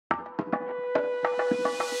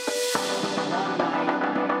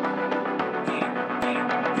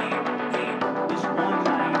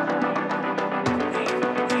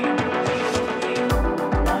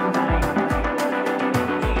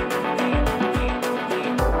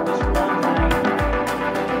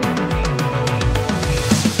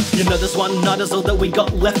You know this one night is all that we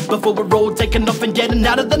got left before we're all taken off and getting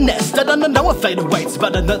out of the nest. I don't know what fate awaits,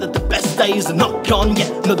 but I know that the best days are not gone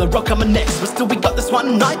yet. Another rock coming next, but still we got this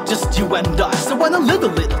one night, just you and I. So why not live a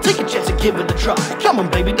little, take a chance and give it a try. Come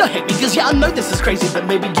on baby, don't hate me, cause yeah I know this is crazy, but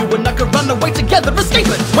maybe you and I could run away together, escape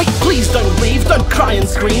it. Wait, please don't leave, don't cry and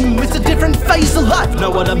scream. It's a different phase of life,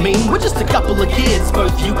 know what I mean? We're just a couple of kids,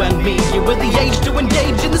 both you and me. You were the age to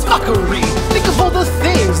engage in this fuckery. Think of all the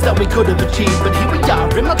things that we could have achieved, but here we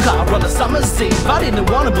are in my car on a summer's eve. I didn't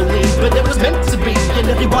want to believe, but it was meant to be. And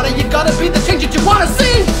every one of you gotta be the change that you wanna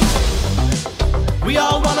see. We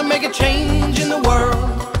all wanna make a change in the world,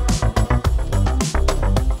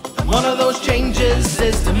 and one of those changes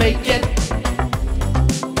is to make it.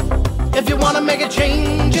 If you wanna make a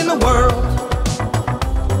change in the world,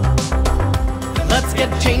 then let's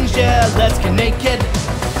get changed, yeah, let's get naked.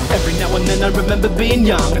 Every now and then I remember being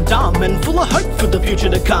young and dumb and full of hope for the future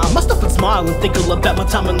to come. I stop and smile and think all about my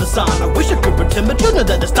time in the sun. I wish I could pretend, but you know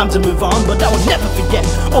that it's time to move on. But I will never forget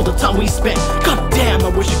all the time we spent. God damn, I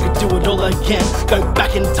wish I could do it all again. Go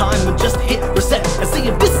back in time and just hit reset and see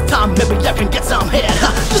if this time maybe I can get some head.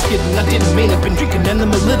 Just kidding, I didn't mean it. Been drinking and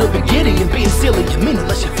I'm a little bit giddy and being silly. You mean it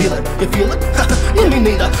unless you feel it. You feel it? Yeah, me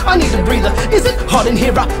neither. I need a breather. Is it hot in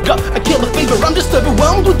here? I got a killer fever. I'm just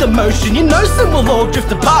overwhelmed with emotion. You know, soon we'll all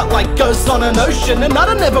drift apart like ghosts on an ocean, and I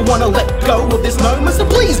don't ever want to let go of this moment. So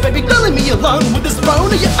please, baby, don't leave me alone with this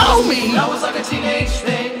phone, or you owe me. That was like a teenage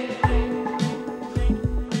thing.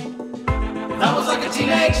 That was like a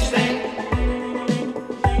teenage thing.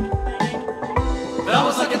 That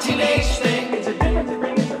was like a teenage thing.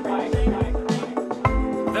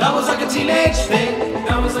 That was like a teenage thing.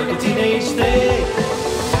 That was like a teenage thing.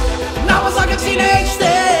 That was like a teenage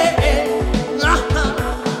thing.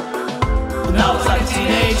 That was like a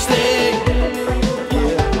teenage thing.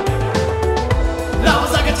 That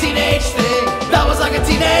was like a teenage thing. That was like a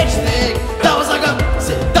teenage thing.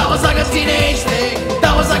 That was like a teenage thing.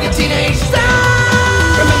 That was like a teenage thing.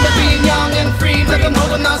 Remember being young and free, nothing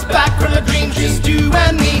holding us back from the dreams, just you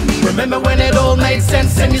and me. Remember when it all made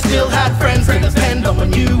sense and you still had friends to depend on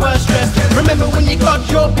when you were stressed. Remember when you got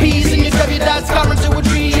your P's and you drove your dad's car into a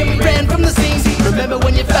tree and we ran from the scenes. Remember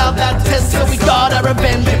when you failed that test, so we got our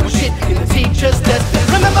revenge and we shit in the teacher's desk.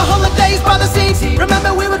 Remember holidays by the sea.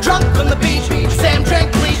 Remember we were drunk on the beach. Sam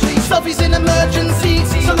drank bleach, selfies in emergency.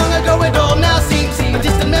 So long ago it all now seems a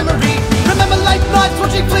distant memory. Remember late nights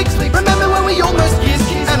watching flicks. Remember when we almost kissed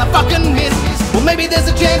and I fucking missed. Well maybe there's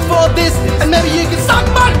a chance for this, and maybe you can suck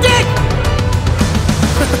my dick.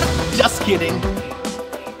 Just kidding.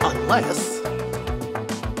 Unless